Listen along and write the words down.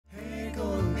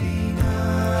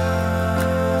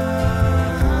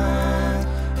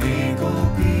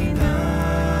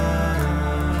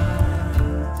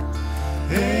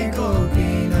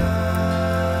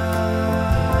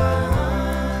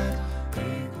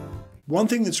One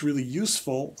thing that's really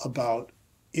useful about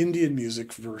Indian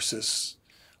music versus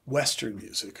Western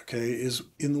music, okay, is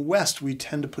in the West, we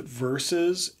tend to put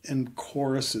verses and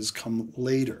choruses come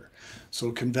later. So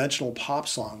a conventional pop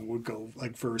song would go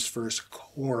like verse,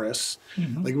 chorus.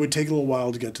 Like it would take a little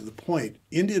while to get to the point.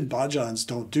 Indian bhajans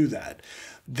don't do that.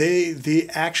 They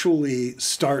actually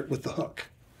start with the hook.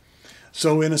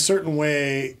 So in a certain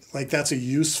way, like that's a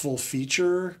useful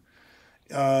feature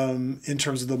in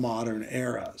terms of the modern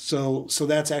era. So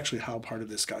that's actually how part of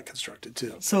this got constructed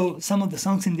too. So some of the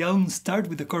songs in the album start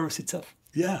with the chorus itself.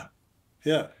 Yeah,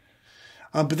 yeah.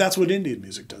 But that's what Indian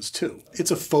music does too.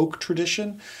 It's a folk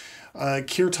tradition.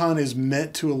 Kirtan is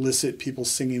meant to elicit people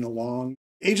singing along.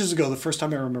 Ages ago, the first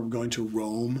time I remember going to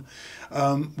Rome,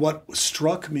 what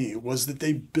struck me was that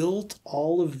they built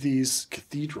all of these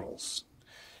cathedrals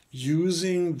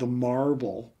using the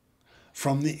marble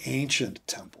from the ancient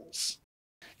temples.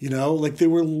 You know, like they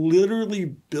were literally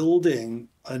building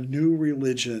a new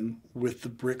religion with the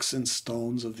bricks and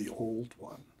stones of the old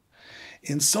one.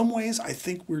 In some ways, I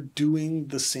think we're doing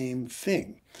the same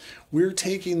thing. We're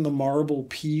taking the marble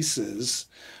pieces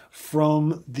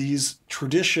from these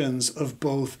traditions of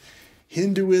both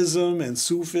Hinduism and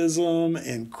Sufism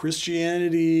and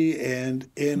Christianity, and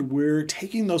we're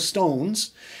taking those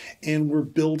stones and we're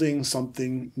building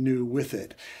something new with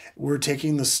it. We're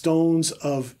taking the stones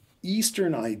of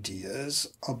Eastern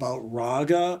ideas about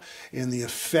raga and the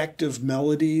effect of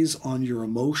melodies on your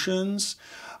emotions,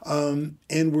 and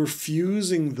we're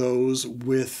fusing those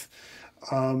with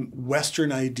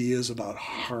Western ideas about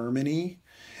harmony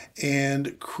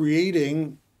and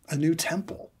creating a new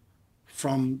temple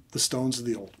from the stones of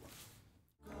the old